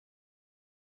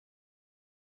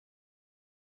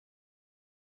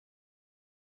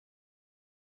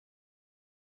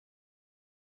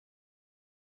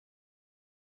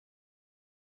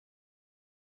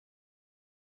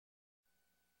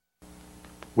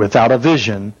Without a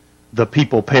vision, the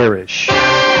people perish.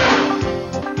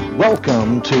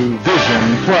 Welcome to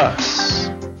Vision Plus,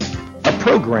 a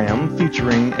program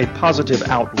featuring a positive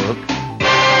outlook,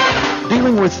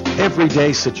 dealing with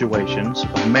everyday situations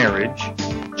of marriage,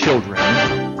 children,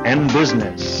 and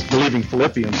business. Believing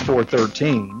Philippians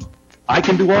 4:13, I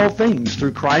can do all things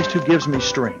through Christ who gives me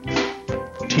strength.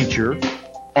 Teacher,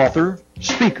 author,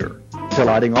 speaker,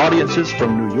 delighting audiences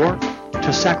from New York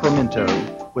to Sacramento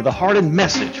with a heart and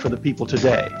message for the people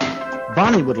today.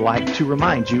 Bonnie would like to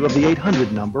remind you of the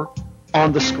 800 number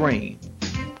on the screen.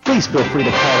 Please feel free to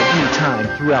call at any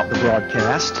time throughout the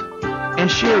broadcast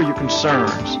and share your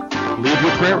concerns. Leave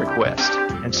your prayer request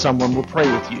and someone will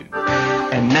pray with you.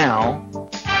 And now,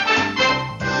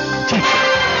 teacher,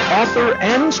 author,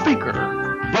 and speaker,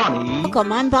 Bonnie.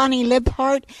 Welcome, I'm Bonnie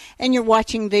Libhart, and you're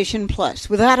watching Vision Plus.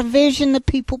 Without a vision, the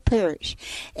people perish.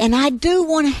 And I do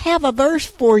want to have a verse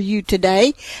for you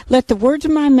today. Let the words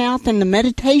of my mouth and the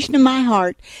meditation of my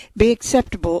heart be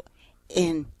acceptable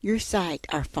in your sight,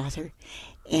 our Father.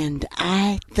 And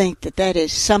I think that that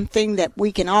is something that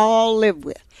we can all live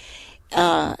with.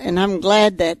 And I'm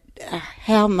glad that I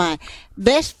have my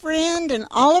best friend in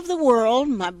all of the world,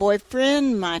 my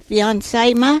boyfriend, my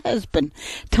fiancé, my husband,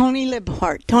 Tony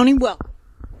Libhart. Tony, welcome.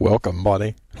 Welcome,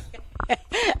 Bonnie.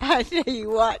 I tell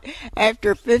you what,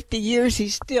 after 50 years,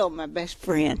 he's still my best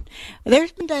friend.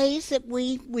 There's been days that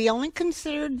we only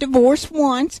considered divorce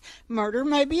once, murder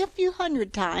maybe a few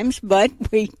hundred times, but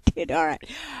we did all right.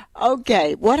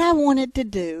 Okay, what I wanted to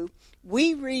do,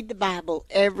 we read the Bible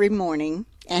every morning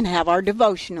and have our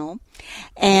devotional,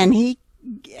 and he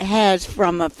has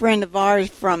from a friend of ours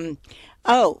from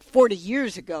 40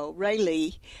 years ago, Ray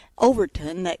Lee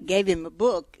Overton, that gave him a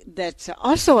book that's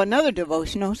also another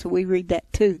devotional, so we read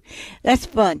that too. That's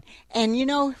fun. And you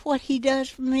know what he does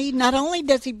for me? Not only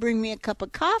does he bring me a cup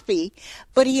of coffee,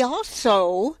 but he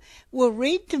also will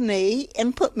read to me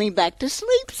and put me back to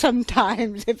sleep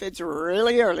sometimes if it's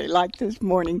really early, like this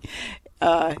morning.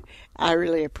 I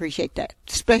really appreciate that,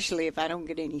 especially if I don't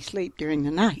get any sleep during the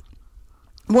night.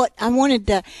 What I wanted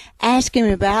to ask him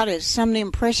about is some of the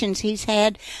impressions he's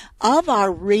had of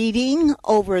our reading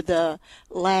over the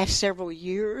last several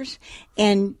years,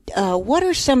 and what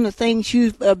are some of the things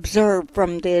you've observed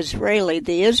from the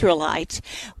Israelites,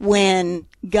 when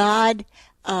God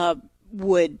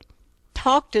would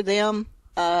talk to them,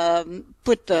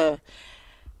 put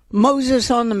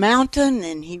Moses on the mountain,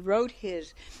 and he wrote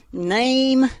his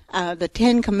name, the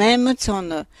Ten Commandments on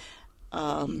the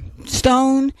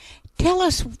stone. Tell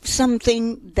us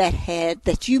something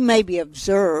that you maybe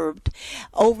observed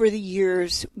over the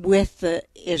years with the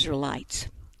Israelites,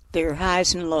 their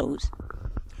highs and lows.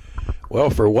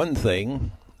 Well, for one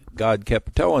thing, God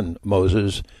kept telling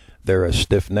Moses they're a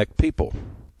stiff-necked people.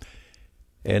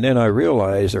 And then I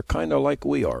realized they're kind of like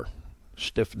we are.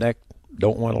 Stiff-necked,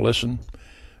 don't want to listen,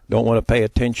 don't want to pay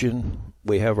attention.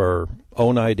 We have our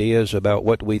own ideas about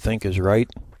what we think is right.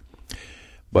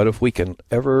 But if we can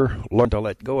ever learn to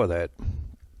let go of that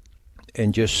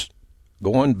and just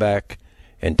go on back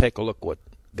and take a look what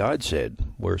God said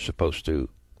we're supposed to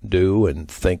do and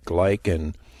think like,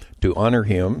 and to honor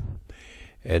Him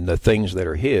and the things that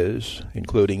are His,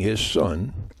 including His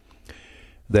Son,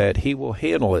 that He will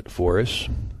handle it for us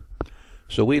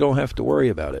so we don't have to worry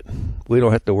about it. We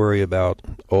don't have to worry about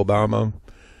Obama,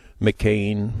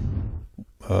 McCain,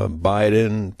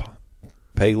 Biden,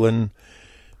 Palin.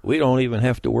 We don't even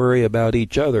have to worry about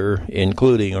each other,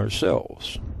 including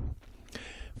ourselves,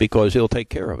 because He'll take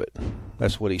care of it.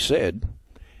 That's what He said.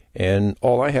 And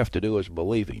all I have to do is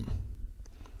believe Him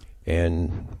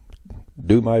and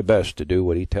do my best to do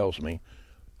what He tells me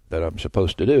that I'm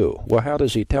supposed to do. Well, how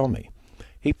does He tell me?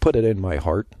 He put it in my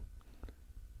heart.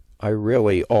 I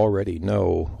really already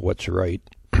know what's right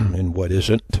and what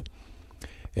isn't.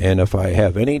 And if I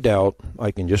have any doubt,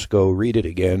 I can just go read it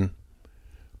again,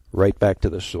 right back to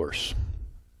the source.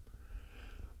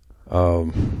 I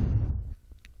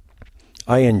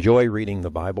enjoy reading the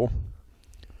Bible.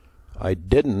 I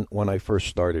didn't when I first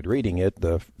started reading it.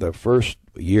 The first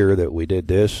year that we did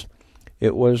this,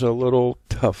 it was a little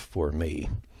tough for me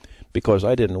because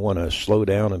I didn't want to slow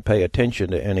down and pay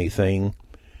attention to anything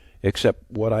except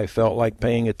what I felt like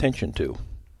paying attention to.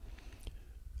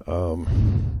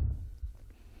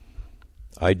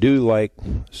 I do like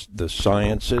the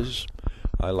sciences.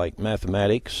 I like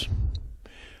mathematics.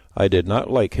 I did not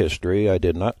like history. I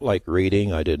did not like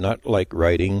reading. I did not like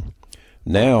writing.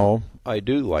 Now I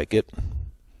do like it.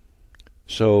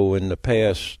 So in the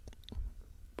past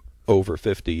over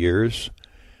 50 years,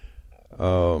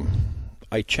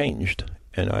 I changed,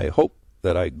 and I hope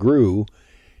that I grew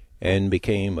and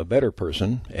became a better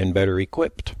person and better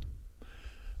equipped.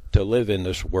 to live in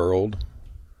this world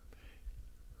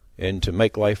and to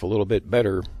make life a little bit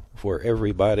better for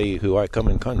everybody who I come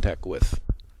in contact with.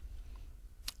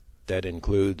 That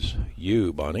includes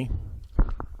you, Bonnie.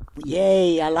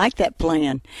 Yay, I like that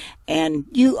plan. And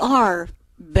you are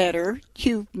better.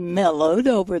 You've mellowed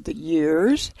over the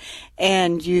years,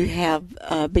 and you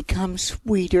have become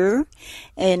sweeter.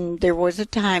 And there was a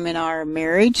time in our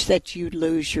marriage that you'd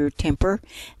lose your temper.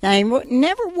 Now, he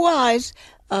never was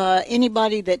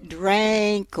anybody that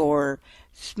drank or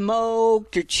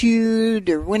smoked or chewed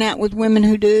or went out with women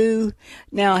who do.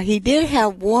 Now, he did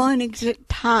have one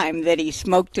time that he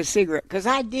smoked a cigarette, because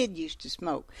I did used to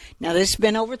smoke. Now, this has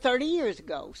been over 30 years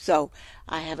ago, so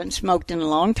I haven't smoked in a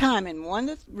long time, and one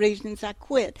of the reasons I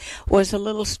quit was a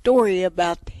little story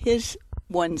about his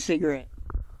one cigarette.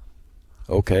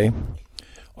 Okay.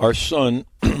 Our son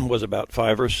was about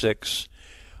 5 or 6.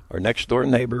 Our next door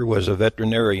neighbor was a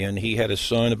veterinarian. He had a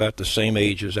son about the same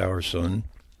age as our son.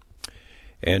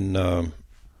 And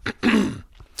the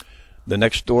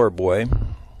next door boy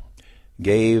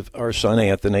gave our son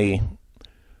Anthony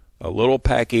a little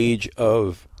package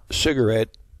of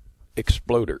cigarette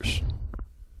exploders.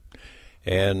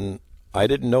 And I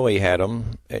didn't know he had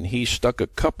them, and he stuck a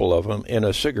couple of them in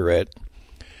a cigarette,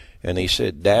 and he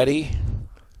said, "Daddy,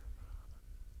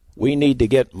 we need to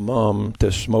get Mom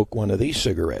to smoke one of these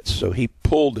cigarettes." So he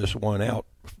pulled this one out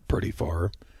pretty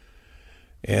far.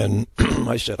 And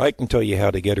I said, "I can tell you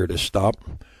how to get her to stop.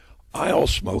 I'll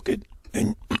smoke it."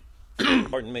 And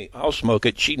pardon me, I'll smoke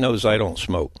it. She knows I don't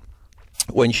smoke.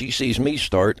 When she sees me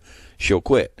start, she'll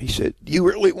quit. He said, "Do you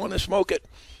really want to smoke it?"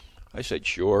 I said,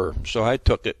 "Sure." So I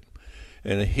took it,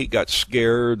 and he got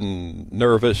scared and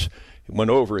nervous. He went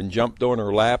over and jumped on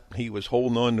her lap. He was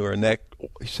holding on to her neck.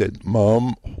 He said,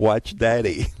 "Mom, watch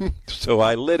Daddy." So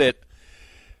I lit it,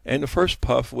 and the first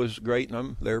puff was great, and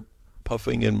I'm there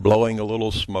puffing and blowing a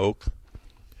little smoke.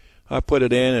 I put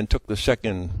it in and took the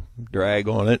second drag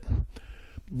on it.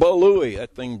 Balooey,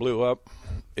 that thing blew up.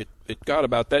 It got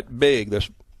about that big, this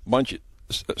bunch of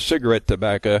cigarette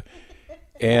tobacco,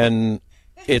 and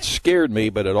it scared me,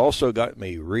 but it also got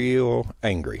me real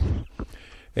angry.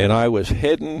 And I was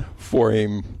heading for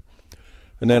him,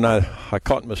 and then I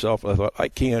caught myself. I thought, I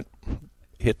can't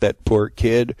hit that poor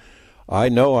kid. I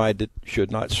know I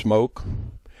should not smoke.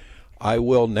 I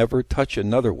will never touch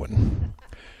another one.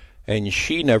 And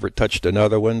she never touched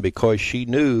another one because she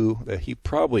knew that he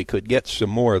probably could get some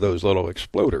more of those little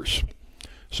exploders.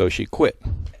 So she quit.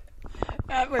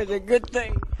 That was a good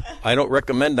thing. I don't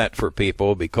recommend that for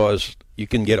people because you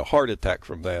can get a heart attack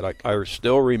from that. I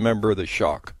still remember the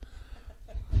shock.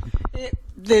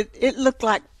 It looked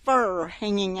like fur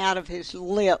hanging out of his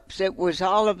lips. It was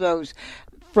all of those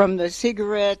from the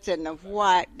cigarettes and the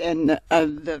white and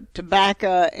the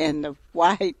tobacco and the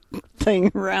white thing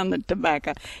around the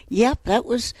tobacco. Yep, that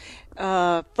was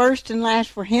first and last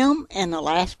for him and the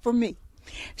last for me.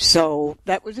 So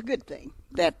that was a good thing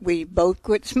that we both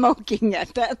quit smoking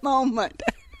at that moment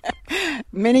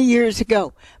many years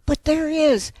ago. But there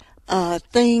is a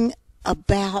thing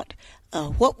about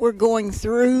what we're going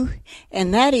through,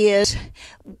 and that is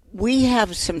we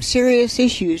have some serious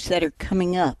issues that are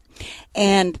coming up.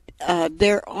 And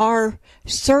there are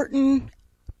certain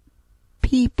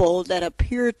people that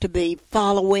appear to be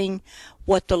following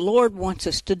what the Lord wants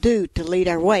us to do to lead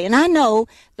our way. And I know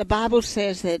the Bible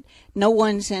says that no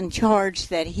one's in charge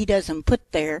that He doesn't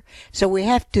put there. So we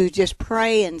have to just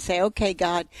pray and say, okay,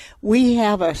 God, we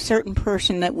have a certain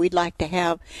person that we'd like to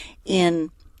have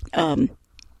in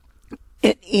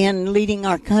leading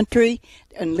our country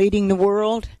and leading the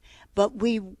world. But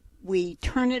we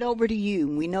turn it over to you,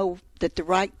 and we know that the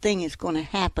right thing is going to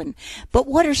happen. But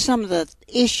what are some of the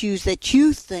issues that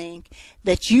you think,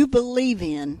 that you believe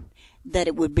in, that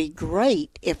it would be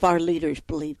great if our leaders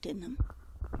believed in them?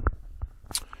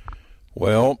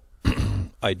 Well,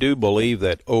 I do believe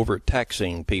that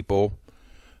overtaxing people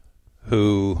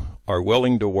who are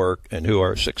willing to work and who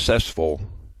are successful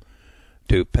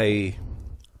to pay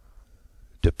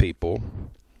to people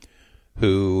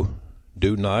who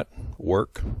do not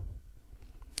work.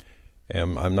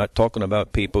 And I'm not talking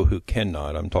about people who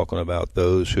cannot. I'm talking about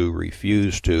those who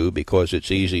refuse to because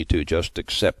it's easy to just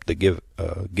accept the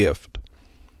gift.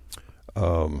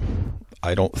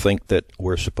 I don't think that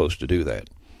we're supposed to do that.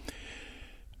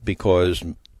 Because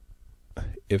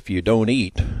if you don't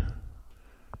eat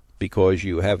because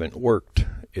you haven't worked,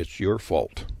 it's your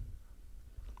fault.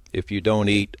 If you don't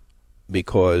eat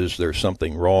because there's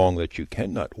something wrong that you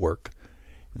cannot work,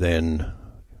 then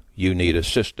you need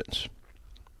assistance.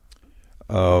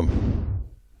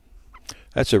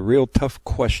 That's a real tough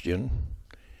question,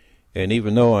 And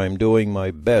even though I'm doing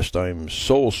my best, I'm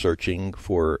soul searching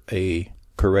for a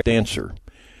correct answer.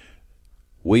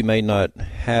 We may not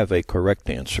have a correct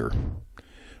answer.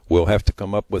 We'll have to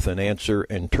come up with an answer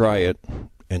and try it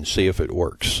and see if it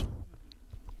works.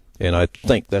 And I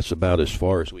think that's about as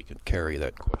far as we can carry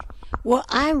that question. Well,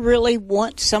 I really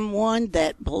want someone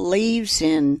that believes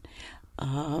in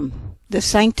the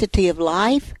sanctity of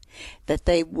life, that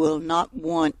they will not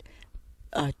want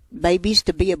babies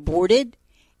to be aborted,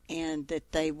 and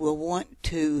that they will want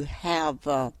to have,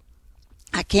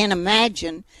 I can't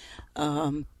imagine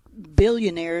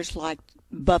billionaires like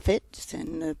Buffett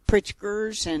and the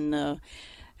Pritzkers and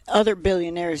other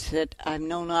billionaires that I've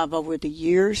known of over the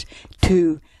years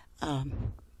to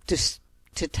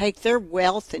take their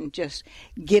wealth and just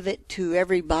give it to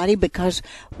everybody, because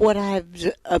what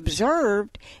I've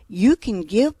observed, you can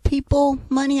give people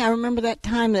money. I remember that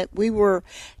time that we were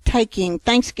taking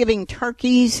Thanksgiving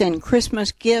turkeys and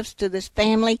Christmas gifts to this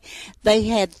family. They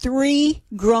had 3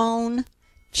 grown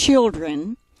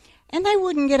children, and they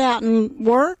wouldn't get out and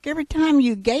work. Every time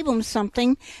you gave them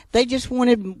something, they just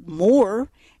wanted more.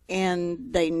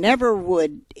 And they never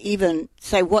would even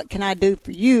say, what can I do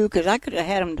for you? Because I could have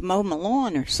had them to mow my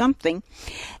lawn or something.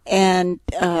 And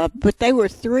but they were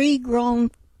 3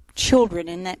 grown children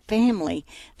in that family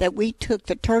that we took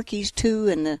the turkeys to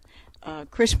and the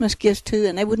Christmas gifts to,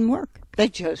 and they wouldn't work. They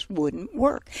just wouldn't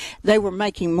work. They were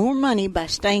making more money by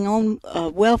staying on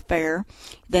welfare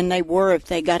than they were if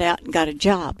they got out and got a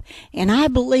job. And I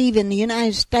believe in the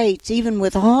United States, even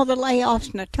with all the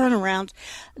layoffs and the turnarounds,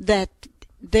 that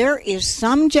there is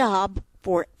some job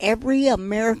for every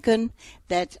American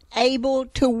that's able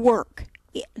to work.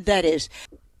 That is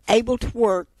able to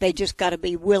work. They just got to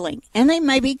be willing. And they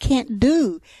maybe can't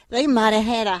do. They might have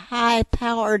had a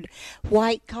high-powered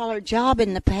white-collar job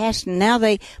in the past, and now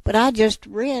but I just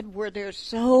read where there's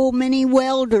so many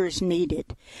welders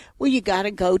needed. Well, you got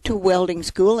to go to welding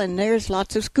school, and there's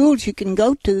lots of schools you can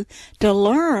go to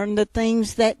learn the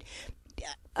things that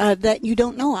you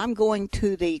don't know. I'm going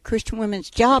to the Christian Women's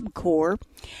Job Corps,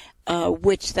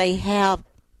 which they have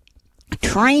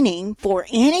training for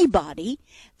anybody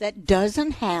that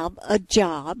doesn't have a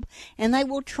job, and they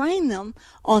will train them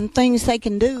on things they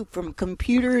can do, from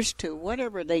computers to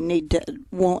whatever they need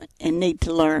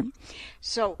to learn.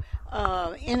 So,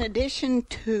 in addition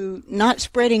to not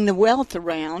spreading the wealth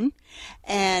around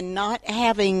and not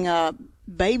having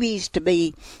babies to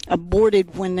be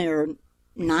aborted when they're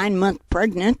 9 months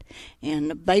pregnant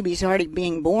and the baby's already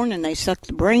being born and they suck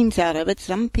the brains out of it.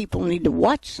 Some people need to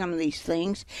watch some of these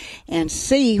things and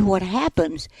see what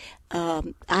happens.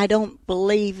 I don't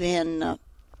believe in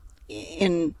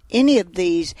any of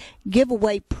these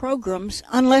giveaway programs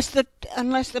unless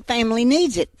the family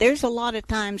needs it. There's a lot of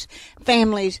times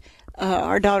families,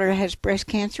 our daughter has breast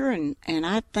cancer, and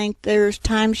I think there's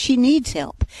times she needs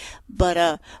help.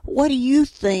 But what do you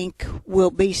think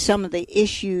will be some of the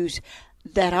issues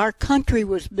that our country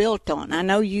was built on? I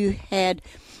know you had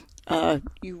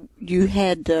you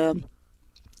had the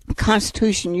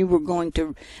Constitution. You were going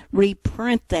to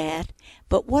reprint that,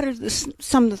 but what are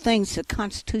some of the things the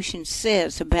Constitution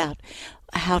says about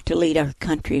how to lead our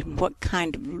country and what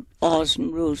kind of laws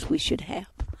and rules we should have?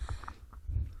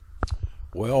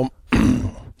 Well,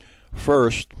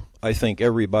 first, I think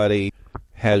everybody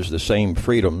has the same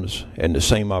freedoms and the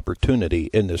same opportunity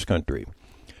in this country.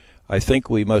 I think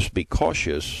we must be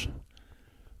cautious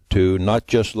to not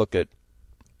just look at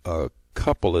a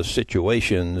couple of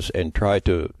situations and try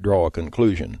to draw a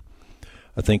conclusion.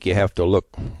 I think you have to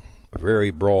look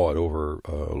very broad over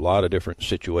a lot of different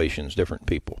situations, different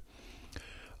people.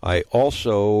 I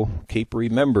also keep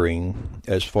remembering,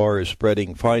 as far as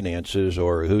spreading finances,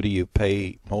 or who do you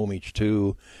pay homage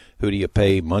to, who do you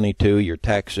pay money to, your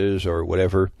taxes or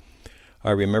whatever,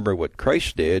 I remember what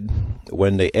Christ did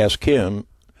when they asked him,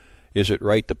 is it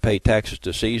right to pay taxes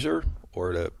to Caesar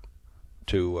or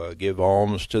to give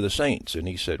alms to the saints? And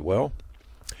he said, well,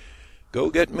 go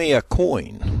get me a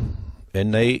coin.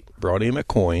 And they brought him a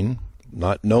coin,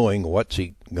 not knowing what's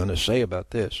he going to say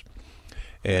about this.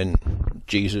 And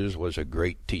Jesus was a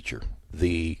great teacher,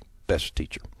 the best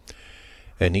teacher.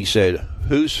 And he said,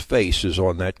 whose face is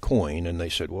on that coin? And they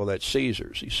said, well, that's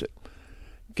Caesar's. He said,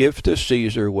 give to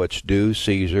Caesar what's due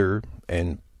Caesar,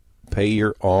 and pay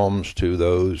your alms to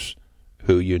those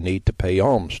who you need to pay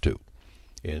alms to,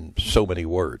 in so many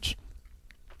words.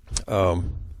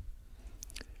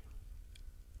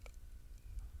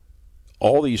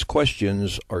 All these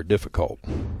questions are difficult.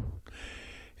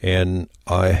 And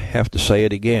I have to say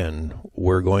it again,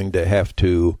 we're going to have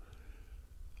to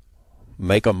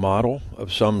make a model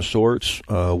of some sorts.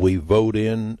 We vote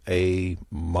in a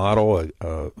model,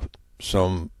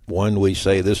 someone, we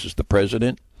say this is the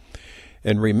president.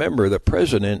 And remember, the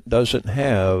president doesn't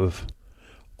have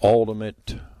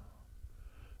ultimate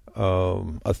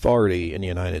authority in the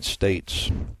United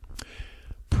States.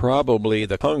 Probably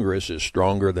the Congress is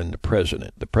stronger than the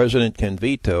president. The president can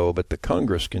veto, but the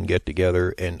Congress can get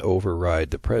together and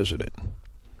override the president.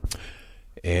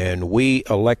 And we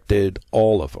elected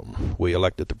all of them. We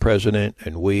elected the president,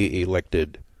 and we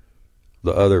elected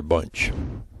the other bunch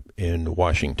in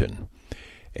Washington.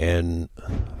 And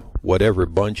whatever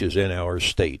bunch is in our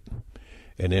state,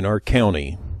 and in our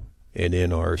county, and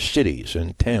in our cities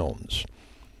and towns.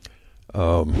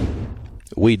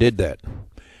 We did that.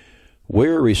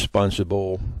 We're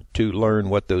responsible to learn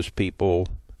what those people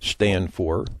stand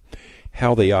for,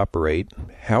 how they operate,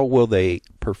 how will they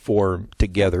perform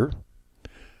together.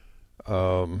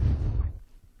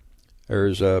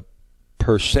 There's a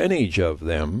percentage of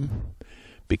them,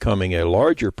 becoming a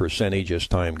larger percentage as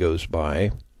time goes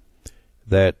by,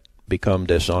 that become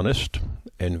dishonest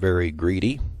and very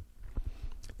greedy.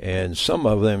 And some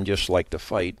of them just like to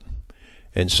fight,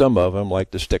 and some of them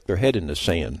like to stick their head in the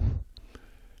sand.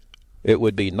 It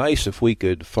would be nice if we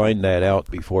could find that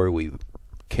out before we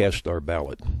cast our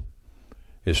ballot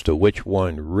as to which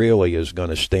one really is going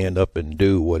to stand up and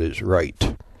do what is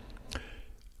right.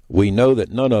 We know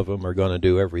that none of them are going to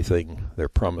do everything they're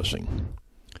promising,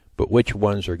 but which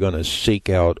ones are going to seek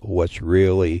out what's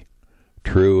really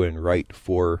true and right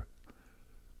for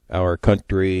our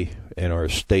country and our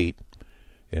state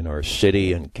and our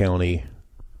city and county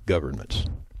governments.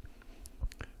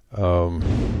 I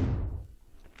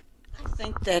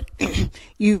think that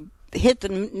you hit the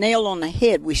nail on the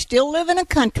head. We still live in a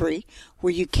country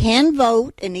where you can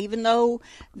vote, and even though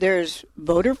there's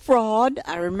voter fraud,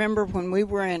 I remember when we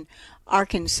were in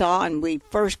Arkansas and we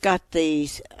first got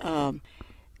these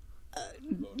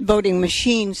voting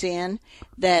machines in,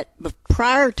 that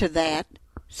prior to that,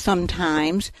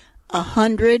 sometimes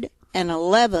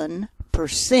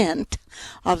 111%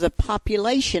 of the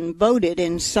population voted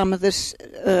in some of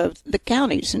the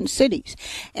counties and cities.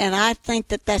 And I think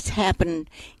that that's happened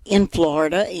in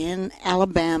Florida, in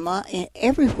Alabama,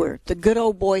 everywhere. The good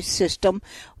old boy system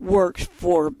worked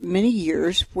for many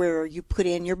years where you put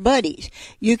in your buddies.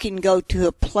 You can go to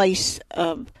a place,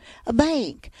 a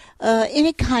bank,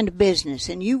 any kind of business,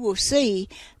 and you will see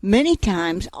many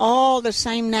times all the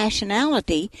same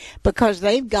nationality because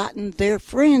they've gotten their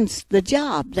friends the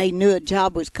job. They knew a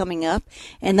job was coming up,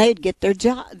 and they'd get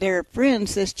their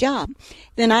friends this job.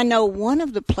 Then I know one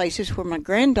of the places where my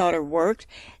granddaughter worked,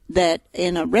 that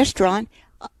in a restaurant,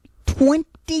 20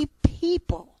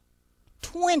 people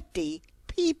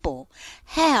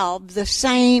have the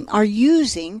same, are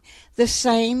using the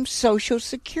same Social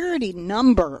Security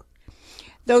number.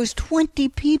 Those 20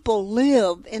 people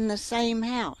live in the same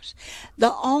house.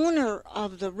 The owner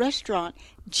of the restaurant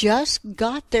just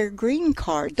got their green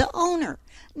card. The owner.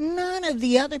 None of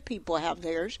the other people have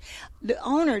theirs. The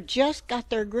owner just got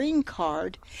their green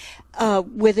card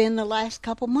within the last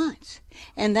couple months.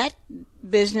 And that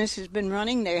business has been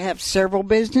running. They have several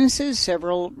businesses,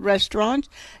 several restaurants,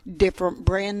 different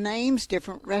brand names,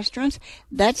 different restaurants.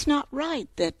 That's not right.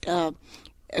 That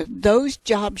those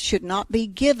jobs should not be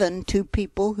given to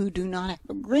people who do not have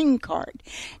a green card.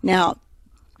 Now,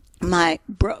 my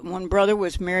one brother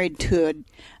was married to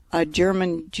a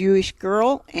German Jewish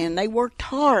girl, and they worked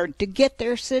hard to get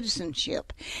their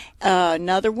citizenship.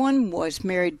 Another one was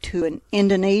married to an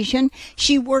Indonesian.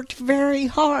 She worked very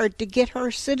hard to get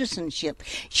her citizenship.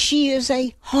 She is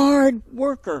a hard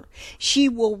worker. She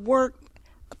will work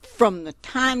from the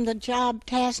time the job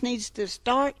task needs to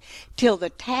start till the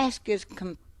task is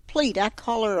complete. I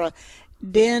call her a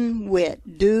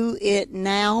den-wit. Do it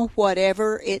now,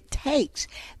 whatever it takes.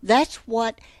 That's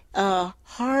what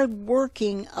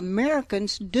hard-working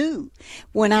Americans do.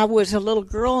 When I was a little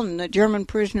girl and the German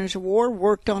prisoners of war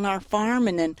worked on our farm,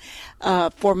 and then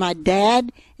for my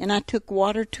dad, and I took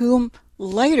water to them.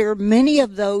 Later, many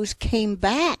of those came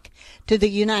back to the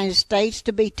United States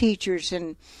to be teachers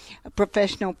and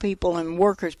professional people and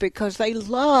workers because they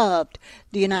loved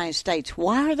the United States.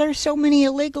 Why are there so many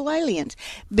illegal aliens?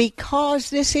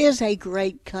 Because this is a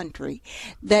great country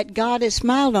that God has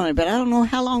smiled on it. But I don't know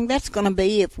how long that's going to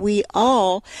be if we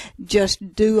all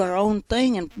just do our own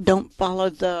thing and don't follow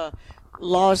the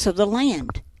laws of the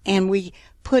land. And we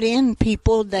put in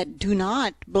people that do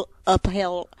not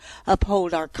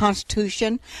uphold our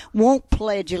Constitution, won't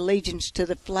pledge allegiance to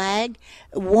the flag,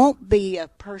 won't be a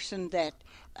person that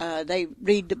they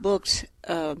read the books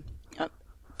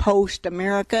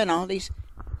post-America and all these.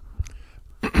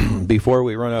 Before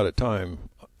we run out of time,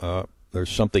 there's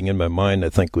something in my mind I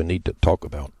think we need to talk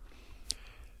about.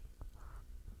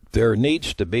 There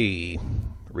needs to be,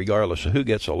 regardless of who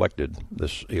gets elected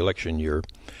this election year,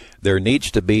 there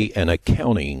needs to be an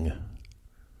accounting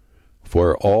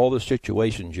for all the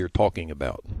situations you're talking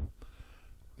about.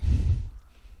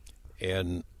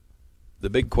 And the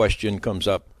big question comes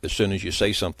up as soon as you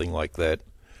say something like that: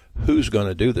 who's going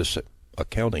to do this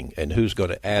accounting, and who's going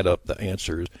to add up the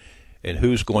answers, and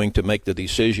who's going to make the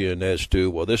decision as to,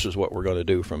 well, this is what we're going to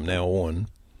do from now on?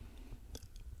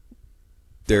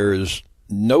 There's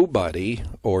nobody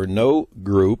or no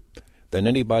group that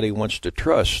anybody wants to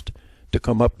trust to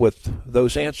come up with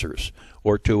those answers,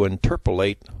 or to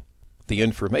interpolate the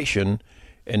information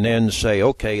and then say,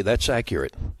 okay, that's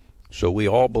accurate, so we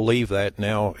all believe that,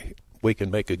 now we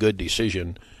can make a good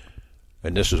decision,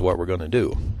 and this is what we're going to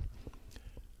do.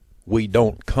 We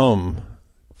don't come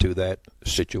to that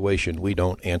situation. We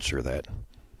don't answer that.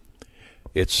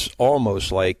 It's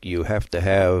almost like you have to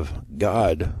have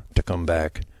God to come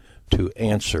back to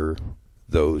answer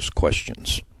those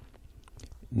questions.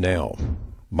 Now,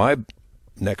 my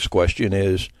next question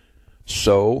is,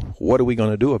 so what are we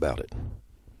going to do about it?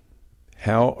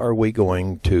 How are we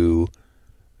going to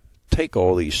take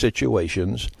all these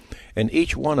situations, and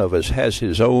each one of us has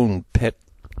his own pet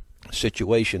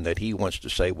situation that he wants to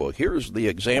say, well, here's the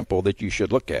example that you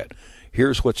should look at.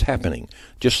 Here's what's happening,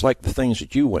 just like the things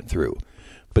that you went through.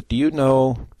 But do you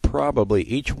know, probably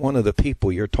each one of the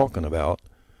people you're talking about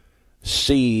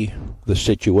see the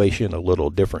situation a little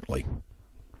differently.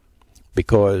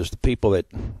 Because the people that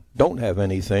don't have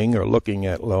anything are looking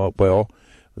at, well,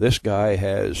 this guy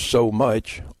has so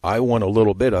much, I want a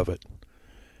little bit of it.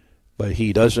 But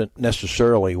he doesn't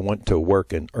necessarily want to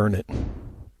work and earn it.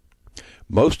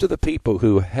 Most of the people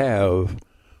who have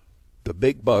the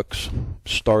big bucks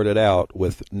started out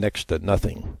with next to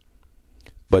nothing.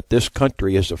 But this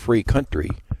country is a free country,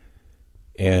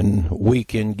 and we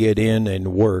can get in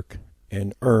and work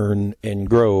and earn and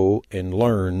grow and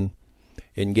learn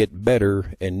and get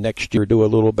better, and next year do a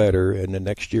little better, and the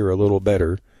next year a little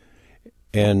better.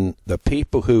 And the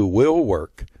people who will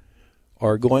work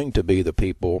are going to be the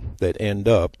people that end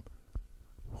up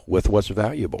with what's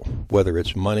valuable, whether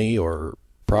it's money or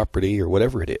property or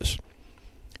whatever it is.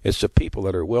 It's the people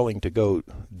that are willing to go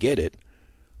get it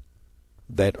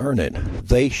that earn it.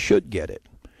 They should get it,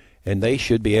 and they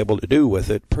should be able to do with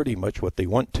it pretty much what they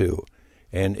want to.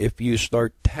 And if you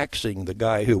start taxing the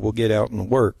guy who will get out and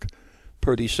work,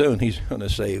 pretty soon he's going to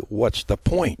say, what's the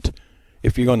point?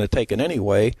 If you're going to take it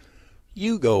anyway,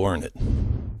 you go earn it.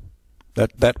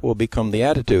 That will become the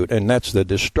attitude, and that's the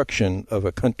destruction of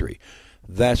a country.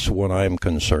 That's what I'm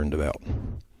concerned about.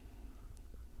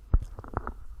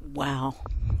 Wow.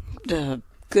 The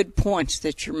good points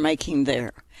that you're making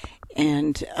there.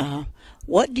 And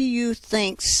what do you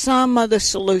think some of the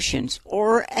solutions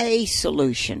or a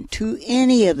solution to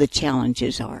any of the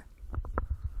challenges are?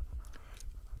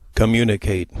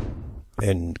 Communicate,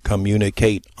 and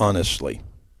communicate honestly.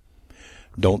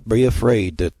 Don't be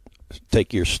afraid to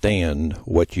take your stand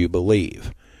what you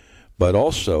believe, but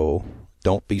also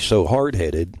don't be so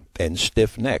hard-headed and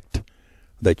stiff-necked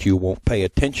that you won't pay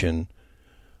attention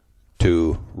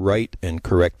to right and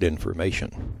correct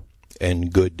information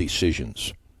and good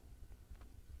decisions.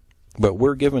 But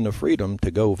we're given the freedom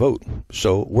to go vote,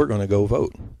 so we're going to go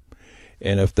vote.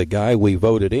 And if the guy we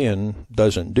voted in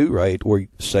doesn't do right, we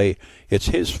say, it's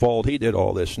his fault, he did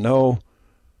all this. No,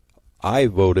 I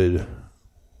voted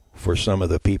for some of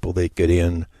the people that got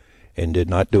in and did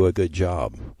not do a good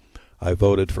job. I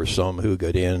voted for some who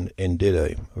got in and did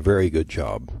a very good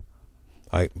job.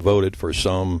 I voted for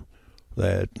some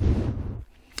that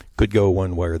could go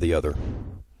one way or the other.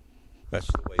 That's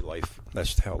the way life,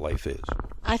 that's how life is.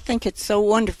 I think it's so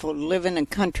wonderful to live in a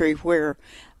country where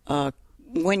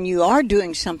when you are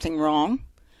doing something wrong,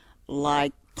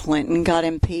 like Clinton got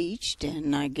impeached,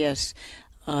 and I guess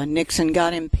Nixon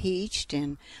got impeached,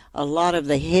 and a lot of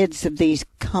the heads of these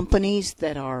companies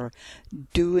that are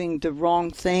doing the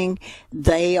wrong thing,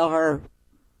 they are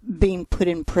being put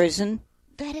in prison.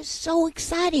 That is so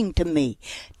exciting to me,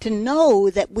 to know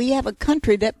that we have a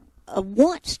country that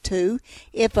wants to.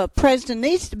 If a president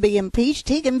needs to be impeached,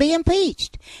 he can be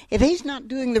impeached. If he's not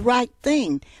doing the right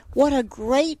thing, what a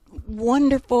great,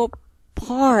 wonderful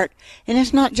part. And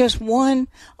it's not just one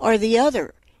or the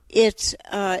other. It's,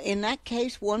 in that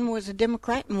case, one was a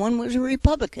Democrat and one was a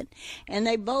Republican. And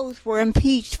they both were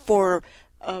impeached for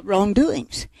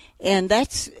wrongdoings. And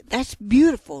that's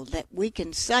beautiful that we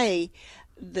can say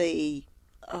the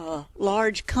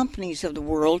large companies of the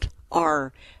world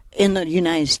are in the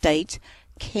United States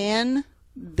can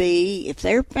be, if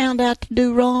they're found out to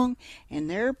do wrong, and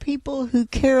there are people who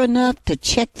care enough to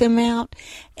check them out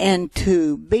and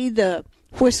to be the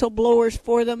whistleblowers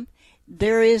for them,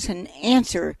 there is an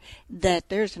answer that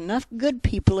there's enough good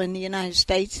people in the United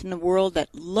States and the world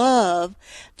that love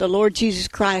the Lord Jesus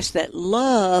Christ, that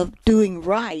love doing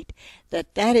right,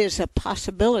 that is a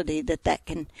possibility that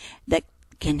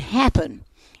can happen.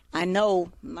 I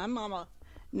know my mama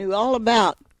knew all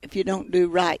about if you don't do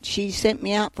right. She sent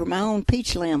me out for my own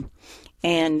peach limb.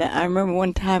 And I remember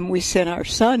one time we sent our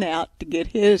son out to get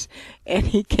his, and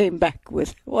he came back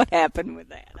with, what happened with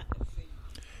that?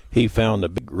 He found a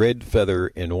big red feather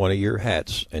in one of your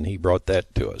hats, and he brought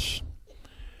that to us.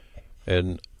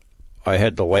 And I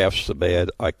had to laugh so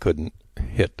bad I couldn't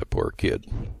hit the poor kid,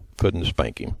 couldn't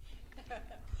spank him.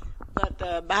 But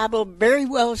the Bible very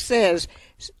well says,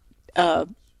 the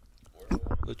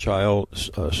child,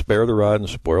 spare the rod and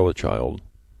spoil the child.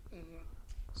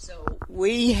 So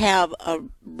we have a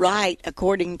right,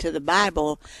 according to the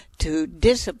Bible, to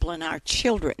discipline our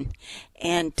children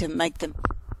and to make them...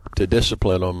 To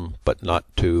discipline them, but not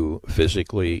to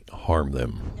physically harm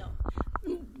them.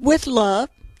 No. With love.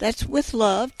 That's with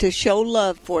love, to show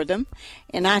love for them.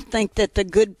 And I think that the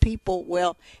good people,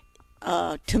 well,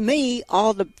 to me,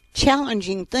 all the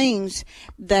challenging things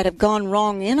that have gone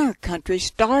wrong in our country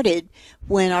started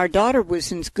when our daughter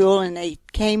was in school, and they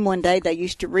came one day, they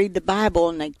used to read the Bible,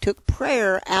 and they took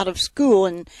prayer out of school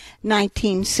in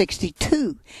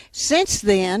 1962. Since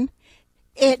then,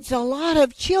 it's a lot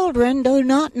of children do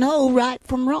not know right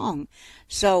from wrong.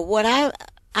 So what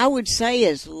I would say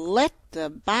is let the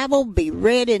Bible be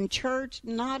read in church,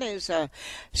 not as a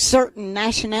certain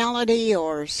nationality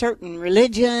or a certain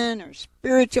religion or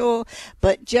spiritual,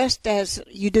 but just as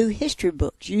you do history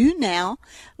books. You now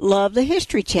love the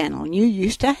History Channel, and you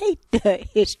used to hate the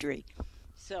history.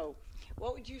 So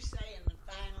what would you say in the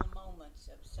final moments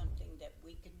of something that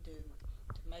we could do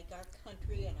to make our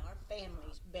country and our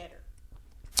families better?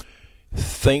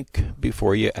 Think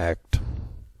before you act.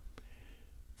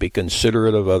 Be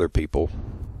considerate of other people.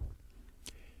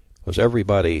 Because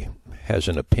everybody has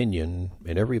an opinion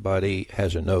and everybody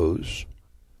has a nose.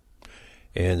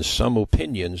 And some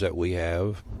opinions that we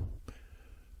have,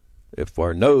 if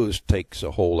our nose takes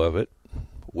a hold of it,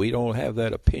 we don't have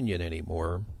that opinion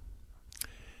anymore,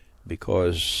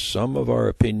 because some of our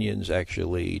opinions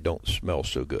actually don't smell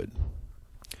so good.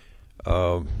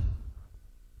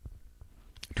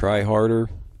 Try harder,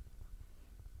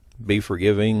 be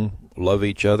forgiving, love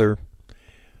each other,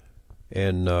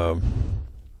 and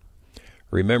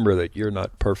remember that you're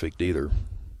not perfect either.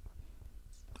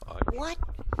 What?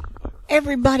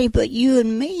 Everybody but you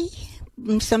and me.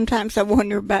 Sometimes I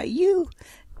wonder about you.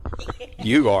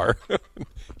 You are.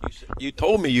 You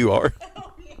told me you are.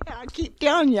 Oh, yeah, I keep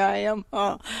telling you I am.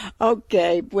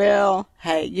 Okay, well,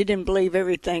 hey, you didn't believe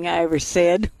everything I ever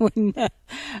said.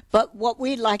 But what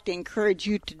we'd like to encourage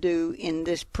you to do in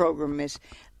this program is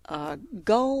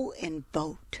go and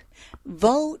vote.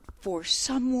 Vote for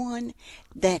someone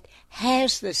that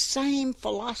has the same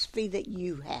philosophy that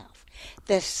you have.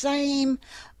 The same,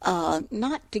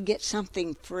 not to get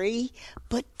something free,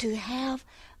 but to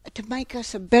make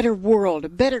us a better world, a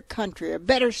better country, a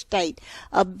better state,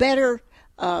 a better,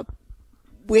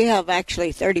 we have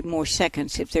actually 30 more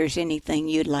seconds if there's anything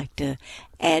you'd like to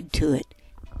add to it.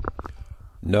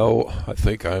 No, I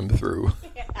think I'm through.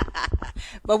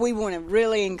 But we want to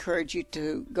really encourage you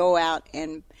to go out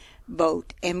and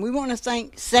vote. And we want to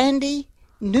thank Sandy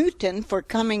Newton for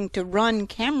coming to run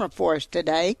camera for us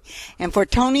today, and for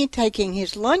Tony taking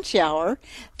his lunch hour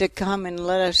to come and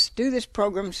let us do this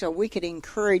program so we could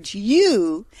encourage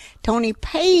you. Tony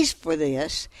pays for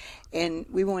this, and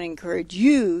we want to encourage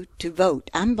you to vote.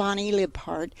 I'm Bonnie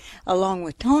Libhart, along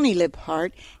with Tony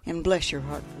Libhart, and bless your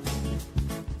heart.